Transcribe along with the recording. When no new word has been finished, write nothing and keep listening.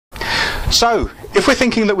So, if we're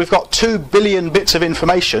thinking that we've got 2 billion bits of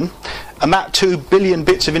information, and that 2 billion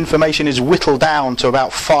bits of information is whittled down to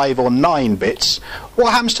about 5 or 9 bits,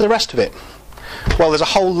 what happens to the rest of it? Well, there's a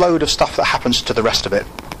whole load of stuff that happens to the rest of it.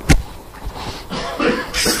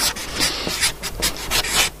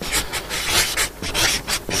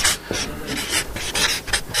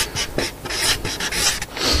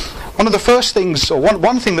 One of the first things, or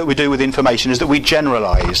one thing that we do with information is that we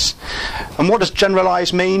generalise. And what does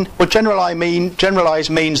generalise mean? Well, generalise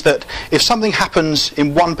means that if something happens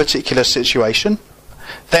in one particular situation,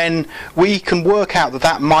 then we can work out that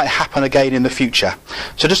that might happen again in the future.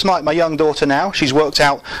 So just like my young daughter now, she's worked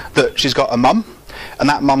out that she's got a mum, and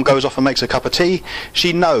that mum goes off and makes a cup of tea.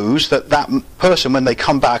 She knows that that person, when they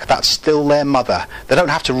come back, that's still their mother. They don't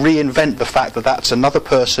have to reinvent the fact that that's another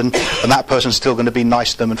person, and that person's still going to be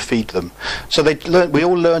nice to them and feed them. So we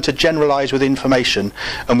all learn to generalise with information,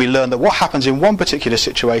 and we learn that what happens in one particular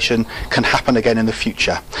situation can happen again in the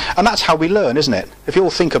future. And that's how we learn, isn't it? If you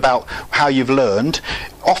all think about how you've learned,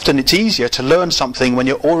 often it's easier to learn something when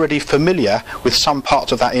you're already familiar with some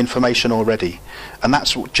parts of that information already. And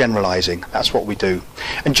that's what generalising, that's what we do.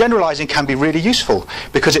 And generalising can be really useful,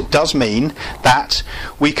 because it does mean that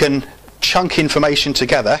we can chunk information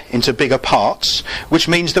together into bigger parts, which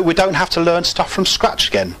means that we don't have to learn stuff from scratch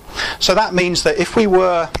again. So that means that if we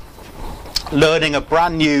were learning a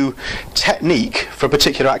brand new technique for a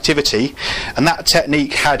particular activity, and that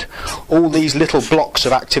technique had all these little blocks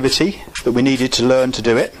of activity that we needed to learn to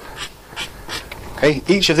do it, okay,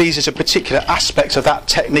 each of these is a particular aspect of that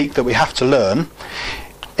technique that we have to learn.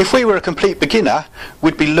 If we were a complete beginner,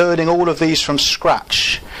 we'd be learning all of these from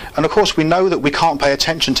scratch. And of course we know that we can't pay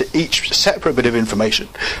attention to each separate bit of information.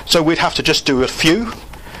 So we'd have to just do a few.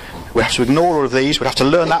 We'd have to ignore all of these. We'd have to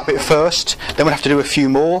learn that bit first. Then we'd have to do a few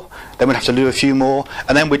more. Then we'd have to do a few more.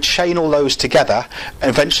 And then we'd chain all those together. And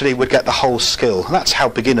eventually we'd get the whole skill. And that's how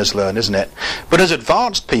beginners learn, isn't it? But as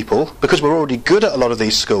advanced people, because we're already good at a lot of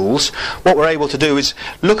these skills, what we're able to do is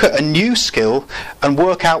look at a new skill and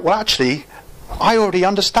work out, well, actually, I already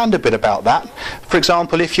understand a bit about that. For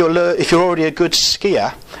example, if you're already a good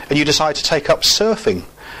skier and you decide to take up surfing,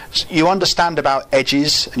 you understand about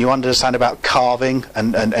edges, and you understand about carving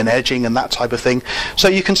and edging and that type of thing. So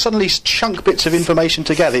you can suddenly chunk bits of information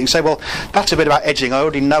together. You can say, well, that's a bit about edging, I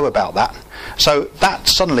already know about that. So that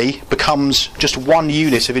suddenly becomes just one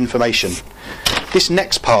unit of information. This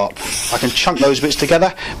next part, I can chunk those bits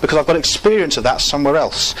together because I've got experience of that somewhere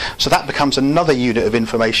else. So that becomes another unit of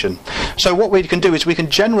information. So what we can do is we can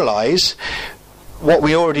generalise what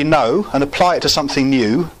we already know and apply it to something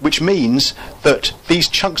new, which means that these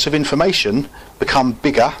chunks of information become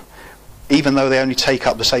bigger, even though they only take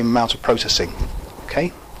up the same amount of processing. Okay?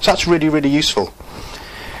 So that's really, really useful.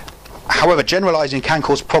 However, generalising can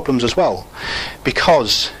cause problems as well,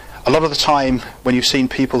 because a lot of the time when you've seen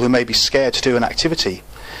people who may be scared to do an activity,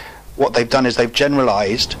 what they've done is they've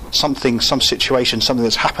generalised something, some situation, something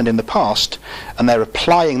that's happened in the past, and they're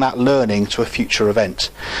applying that learning to a future event.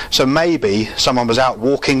 So maybe someone was out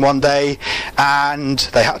walking one day and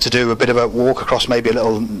they had to do a bit of a walk across maybe a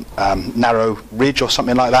little narrow ridge or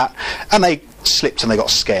something like that, and they slipped and they got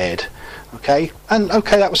scared. Okay, and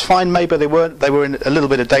okay, that was fine. Maybe they were in a little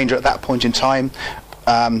bit of danger at that point in time,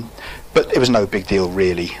 but it was no big deal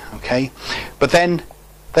really. Okay, but then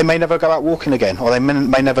they may never go out walking again, or they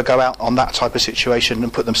may never go out on that type of situation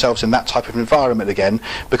and put themselves in that type of environment again,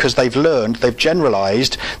 because they've learned, they've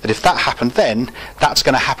generalised that if that happened then, that's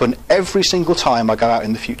going to happen every single time I go out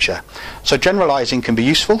in the future. So generalising can be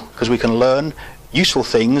useful because we can learn useful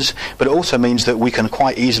things, but it also means that we can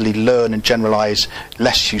quite easily learn and generalise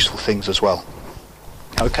less useful things as well.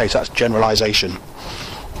 Okay, so that's generalisation.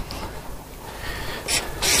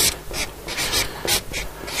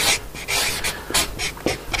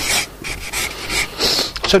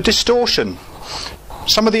 So distortion.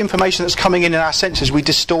 Some of the information that's coming in our senses, we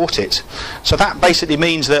distort it. So that basically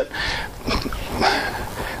means that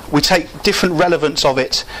we take different relevance of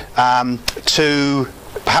it to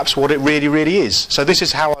perhaps what it really, really is. So this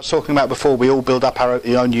is how I was talking about before, we all build up our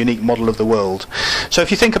own unique model of the world. So if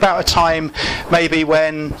you think about a time maybe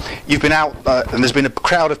when you've been out and there's been a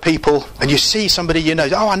crowd of people and you see somebody you know,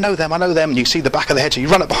 oh, I know them, and you see the back of their head, so you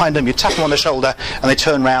run up behind them, you tap them on the shoulder, and they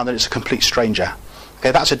turn around and it's a complete stranger. Okay,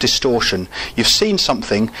 that's a distortion. You've seen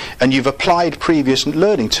something and you've applied previous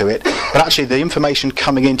learning to it, but actually the information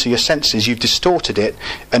coming into your senses, you've distorted it,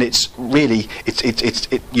 and it's really,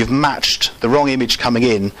 you've matched the wrong image coming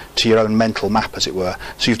in to your own mental map, as it were.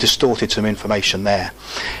 So you've distorted some information there.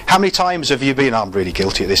 How many times have you been, I'm really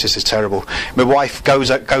guilty at this is terrible. My wife goes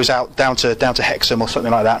out down to Hexham or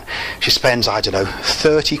something like that. She spends, I don't know,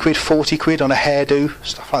 30 quid, 40 quid on a hairdo,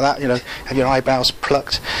 stuff like that, you know, have your eyebrows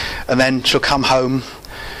plucked, and then she'll come home.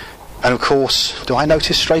 And of course, do I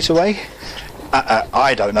notice straight away?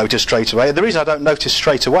 I don't notice straight away. The reason I don't notice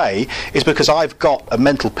straight away is because I've got a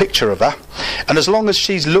mental picture of her, and as long as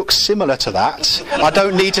she looks similar to that, I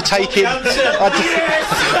don't need to take it.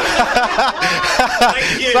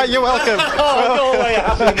 Thank you. You're welcome.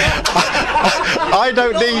 I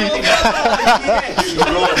don't need.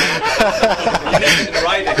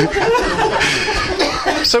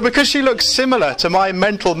 So because she looks similar to my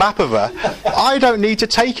mental map of her, I don't need to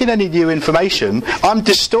take in any new information. I'm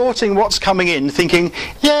distorting what's coming in, thinking,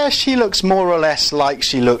 yeah, she looks more or less like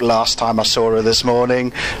she looked last time I saw her this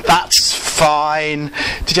morning. That's fine.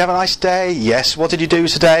 Did you have a nice day? Yes. What did you do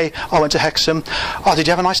today? I went to Hexham. Oh, did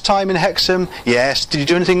you have a nice time in Hexham? Yes. Did you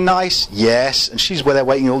do anything nice? Yes. And she's there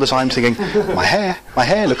waiting all the time thinking, my hair,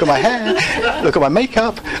 look at my hair, look at my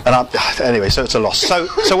makeup. And anyway, so it's a loss. So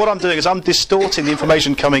what I'm doing is I'm distorting the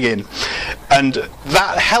information coming in, and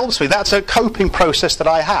that helps me. That's a coping process that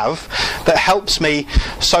I have that helps me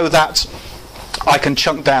so that I can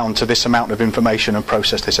chunk down to this amount of information and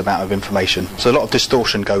process this amount of information. So a lot of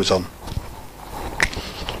distortion goes on.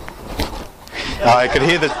 I can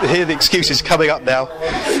hear the excuses coming up now.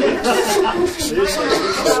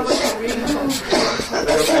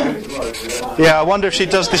 Yeah, I wonder if she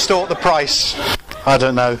does distort the price. I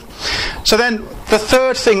don't know. So then the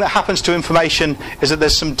third thing that happens to information is that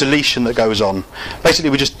there's some deletion that goes on.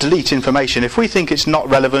 Basically we just delete information. If we think it's not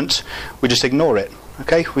relevant, we just ignore it.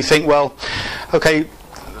 Okay? We think, well, okay,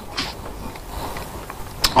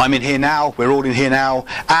 I'm in here now, we're all in here now,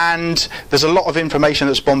 and there's a lot of information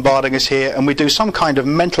that's bombarding us here, and we do some kind of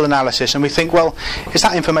mental analysis and we think, well, is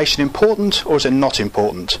that information important or is it not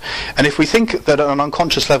important? And if we think that at an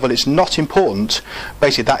unconscious level it's not important,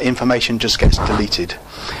 basically that information just gets deleted.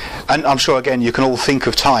 And I'm sure, again, you can all think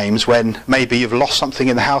of times when maybe you've lost something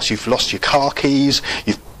in the house, you've lost your car keys,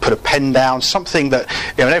 you've put a pen down, something that,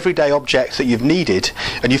 you know, an everyday object that you've needed,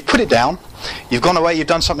 and you've put it down, you've gone away, you've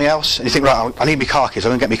done something else, and you think, right, I need my car keys,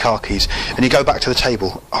 I'm going to get my car keys, and you go back to the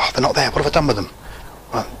table, oh, they're not there, what have I done with them?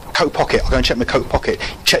 Well, coat pocket, I'll go and check my coat pocket.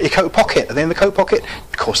 Check your coat pocket, are they in the coat pocket?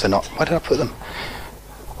 Of course they're not. Where did I put them?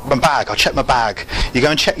 My bag, I'll check my bag. You go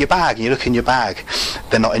and check your bag, and you look in your bag,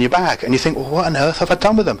 they're not in your bag, and you think, well, what on earth have I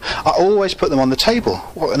done with them? I always put them on the table,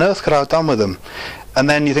 what on earth could I have done with them? And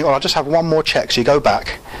then you think, well, I'll just have one more check, so you go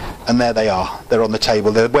back, and there they are, they're on the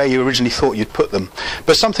table, they're where you originally thought you'd put them.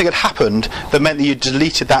 But something had happened that meant that you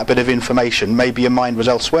deleted that bit of information. Maybe your mind was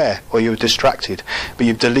elsewhere, or you were distracted, but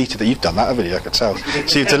you've deleted it. You've done that, haven't you? I can tell.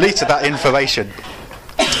 So you've deleted that information.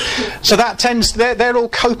 So that tends, they're all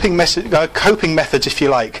coping methods, if you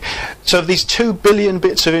like. So of these 2 billion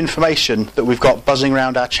bits of information that we've got buzzing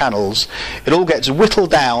around our channels, it all gets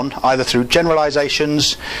whittled down either through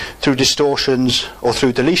generalizations, through distortions, or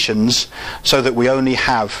through deletions, so that we only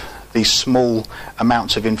have these small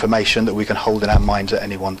amounts of information that we can hold in our minds at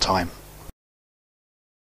any one time.